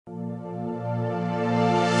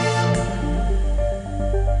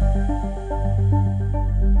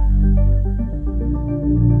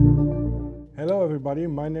Hello everybody,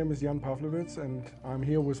 my name is Jan Pavlovitz and I'm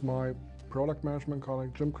here with my product management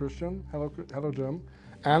colleague Jim Christian. Hello Jim.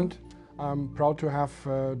 And I'm proud to have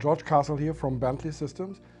George Castle here from Bentley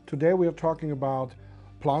Systems. Today we are talking about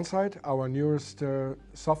PlantSight, our newest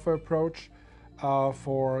software approach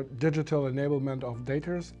for digital enablement of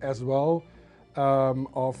data, as well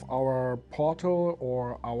of our portal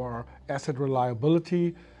or our asset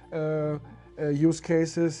reliability use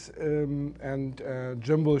cases, and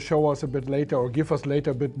Jim will show us a bit later or give us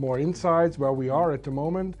later a bit more insights where we are at the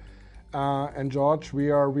moment. And George,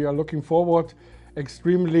 we are looking forward,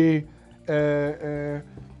 extremely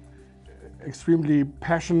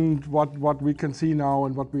passionate what we can see now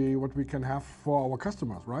and what we can have for our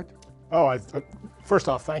customers, right? Oh, first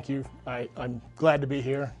off, thank you. I'm glad to be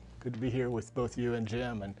here. Good to be here with both you and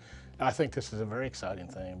Jim. And I think this is a very exciting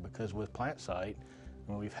thing because with PlantSight,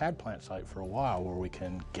 we've had PlantSight for a while where we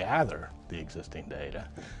can gather the existing data.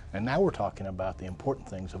 And now we're talking about the important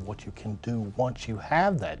things of what you can do once you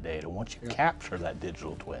have that data, once you capture that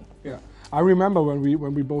digital twin. Yeah, I remember when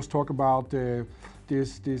we both talk about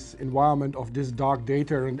this environment of this dark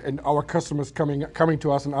data and our customers coming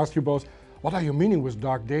to us and ask you both, what are you meaning with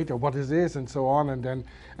dark data? What is this? And so on. And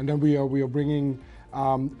then we are bringing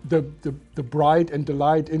the bright and the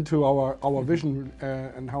light into our vision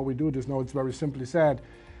and how we do this. Now it's very simply said.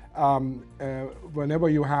 Whenever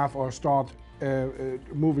you have or start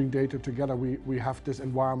moving data together, we have this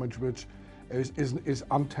environment which is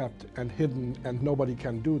untapped and hidden, and nobody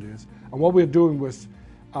can do this. And what we're doing with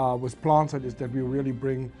PlantSight is that we really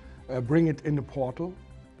bring it in the portal,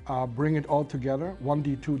 bring it all together,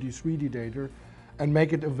 1D, 2D, 3D data, and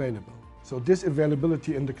make it available. So this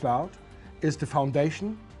availability in the cloud is the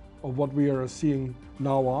foundation of what we are seeing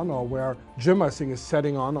now on, or where Jim, I think, is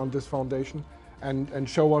setting on this foundation and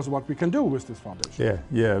show us what we can do with this foundation.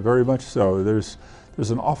 Yeah, very much so. There's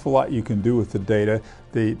an awful lot you can do with the data.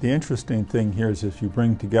 The interesting thing here is if you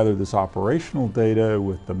bring together this operational data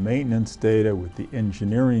with the maintenance data, with the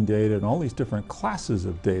engineering data, and all these different classes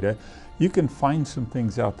of data, you can find some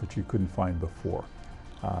things out that you couldn't find before.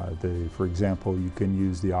 For example, you can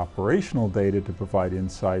use the operational data to provide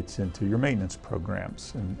insights into your maintenance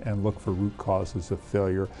programs and look for root causes of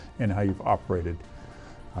failure and how you've operated.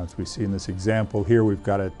 As we see in this example here, we've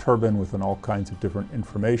got a turbine with all kinds of different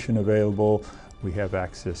information available. We have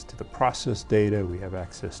access to the process data, we have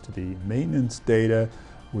access to the maintenance data.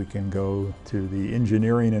 We can go to the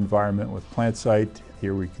engineering environment with PlantSight.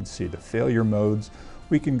 Here we can see the failure modes.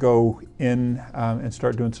 We can go in and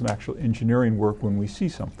start doing some actual engineering work when we see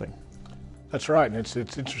something. That's right, and it's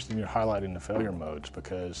interesting you're highlighting the failure modes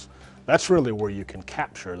because that's really where you can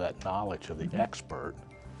capture that knowledge of the expert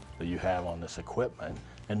that you have on this equipment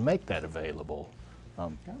and make that available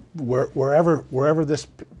wherever this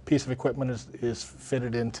piece of equipment is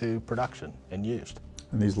fitted into production and used.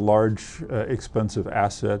 And these large, expensive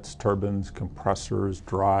assets, turbines, compressors,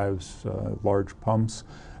 drives, large pumps,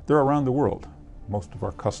 they're around the world. Most of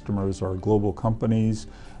our customers are global companies,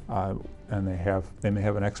 and they may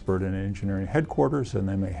have an expert in engineering headquarters, and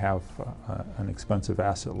they may have an expensive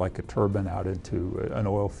asset like a turbine out into an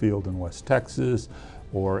oil field in West Texas,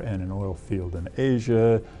 or in an oil field in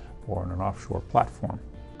Asia, or on an offshore platform.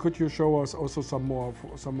 Could you show us also some more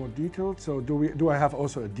details? So do I have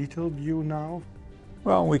also a detailed view now?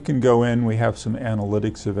 Well, we can go in. We have some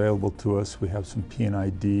analytics available to us. We have some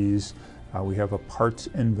P&IDs. We have a parts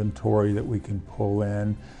inventory that we can pull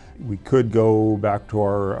in. We could go back to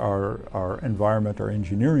our environment, our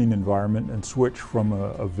engineering environment, and switch from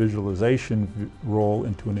a visualization role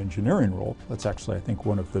into an engineering role. That's actually, I think,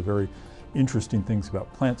 one of the very interesting things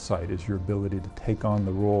about PlantSight is your ability to take on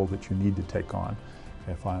the role that you need to take on.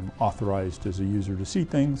 If I'm authorized as a user to see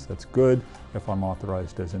things, that's good. If I'm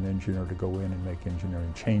authorized as an engineer to go in and make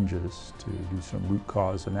engineering changes, to do some root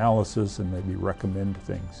cause analysis and maybe recommend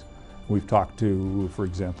things. We've talked to, for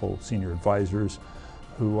example, senior advisors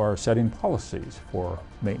who are setting policies for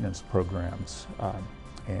maintenance programs.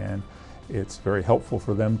 And it's very helpful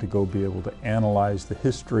for them to go be able to analyze the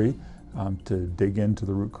history, to dig into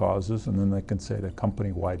the root causes, and then they can set a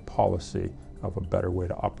company-wide policy of a better way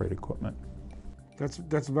to operate equipment.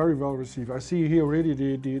 That's very well received. I see here really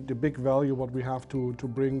the big value what we have to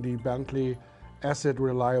bring the Bentley asset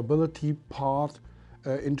reliability part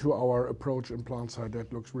into our approach in PlantSight.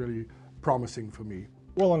 That looks really promising for me.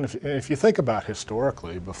 Well, and if you think about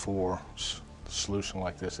historically before a solution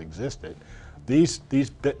like this existed, these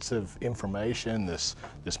bits of information, this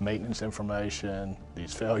maintenance information,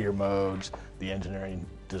 these failure modes, the engineering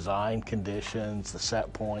design conditions, the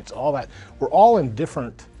set points, all that, were all in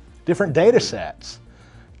different data sets.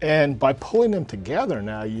 And by pulling them together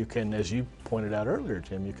now, you can, as you pointed out earlier,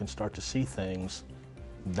 Jim, you can start to see things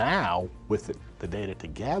now with the data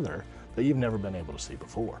together that you've never been able to see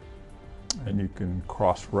before. And you can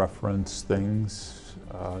cross-reference things.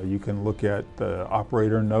 You can look at the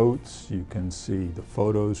operator notes. You can see the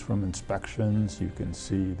photos from inspections. You can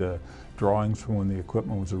see the drawings from when the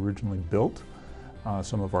equipment was originally built.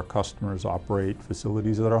 Some of our customers operate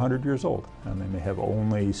facilities that are 100 years old, and they may have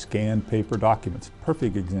only scanned paper documents.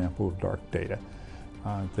 Perfect example of dark data.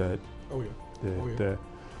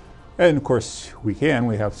 And of course, we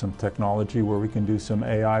have some technology where we can do some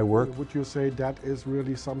AI work. Would you say that is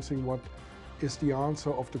really something what is the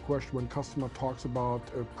answer of the question when customer talks about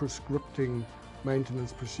prescripting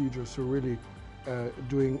maintenance procedures, so really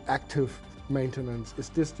doing active maintenance? Is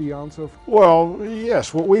this the answer? Well,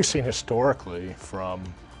 yes. What we've seen historically from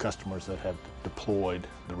customers that have deployed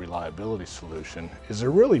the reliability solution is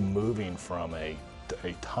they're really moving from a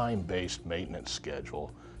time-based maintenance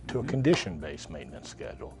schedule to a condition-based maintenance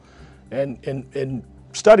schedule. And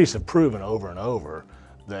studies have proven over and over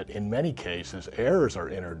that in many cases errors are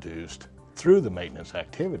introduced through the maintenance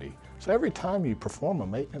activity. So every time you perform a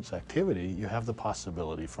maintenance activity, you have the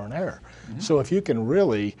possibility for an error. So if you can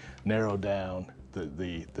really narrow down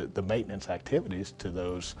the maintenance activities to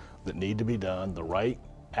those that need to be done, the right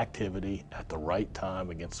activity at the right time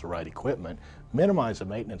against the right equipment, minimize the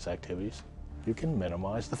maintenance activities, you can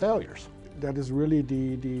minimize the failures. That is really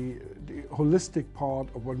the holistic part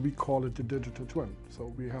of what we call it the digital twin.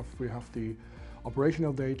 So we have the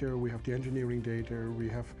operational data, we have the engineering data, we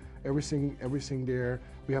have everything there.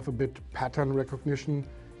 We have a bit pattern recognition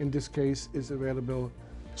in this case is available.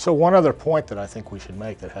 So one other point that I think we should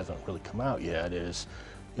make that hasn't really come out yet is,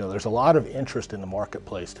 there's a lot of interest in the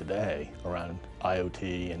marketplace today around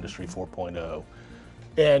IoT, Industry 4.0,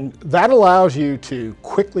 and that allows you to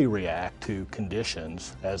quickly react to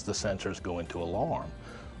conditions as the sensors go into alarm.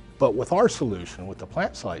 But with our solution, with the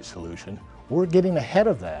PlantSight solution, we're getting ahead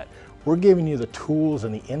of that. We're giving you the tools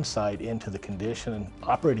and the insight into the condition and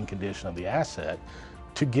operating condition of the asset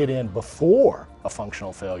to get in before a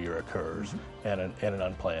functional failure occurs and an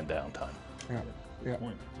unplanned downtime. Yeah.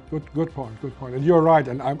 Good point. And you're right.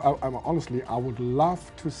 And I'm honestly, I would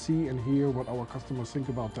love to see and hear what our customers think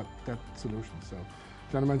about that solution. So,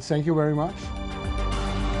 gentlemen, thank you very much.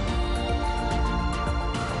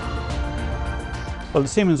 Well, the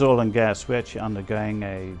Siemens Oil and Gas, we're actually undergoing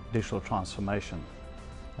a digital transformation.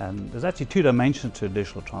 And there's actually two dimensions to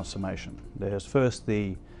digital transformation. There's first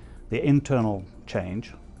the internal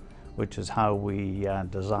change, which is how we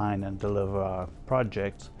design and deliver our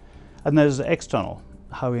projects. And there's external,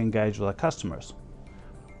 how we engage with our customers.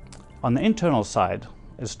 On the internal side,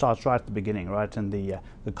 it starts right at the beginning, right in the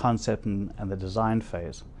concept and the design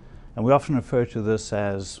phase. And we often refer to this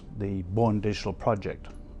as the born digital project.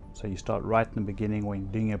 So you start right in the beginning when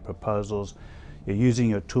you're doing your proposals. You're using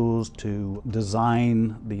your tools to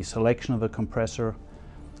design the selection of a compressor.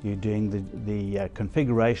 You're doing the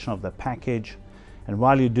configuration of the package. And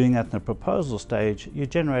while you're doing that in the proposal stage, you're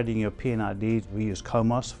generating your P&IDs. We use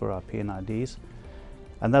COMOS for our P&IDs.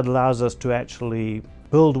 And that allows us to actually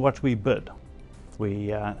build what we bid.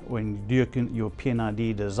 When you do your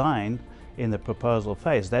P&ID design in the proposal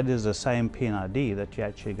phase, that is the same P&ID that you're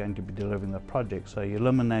actually going to be delivering the project. So you're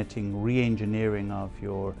eliminating re-engineering of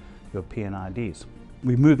your P&IDs.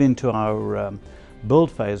 We move into our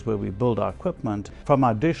build phase where we build our equipment. From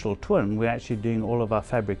our digital twin, we're actually doing all of our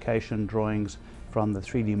fabrication drawings from the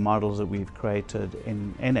 3D models that we've created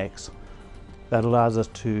in NX. That allows us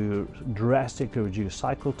to drastically reduce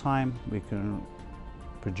cycle time. We can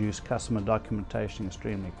produce customer documentation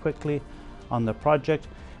extremely quickly on the project.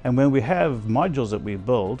 And when we have modules that we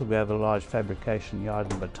build, we have a large fabrication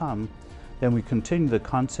yard in Batam, then we continue the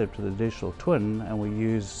concept of the digital twin, and we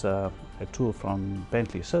use a tool from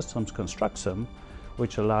Bentley Systems, ConstructSim,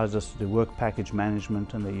 which allows us to do work package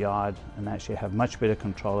management in the yard and actually have much better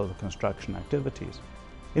control of the construction activities.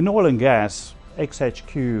 In oil and gas,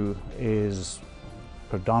 XHQ is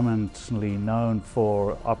predominantly known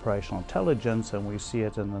for operational intelligence, and we see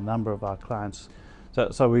it in a number of our clients.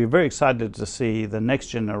 So we're very excited to see the next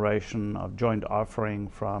generation of joint offering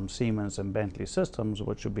from Siemens and Bentley Systems,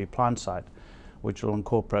 which will be PlantSight, which will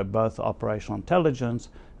incorporate both operational intelligence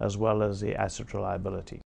as well as the asset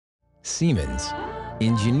reliability. Siemens,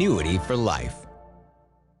 ingenuity for life.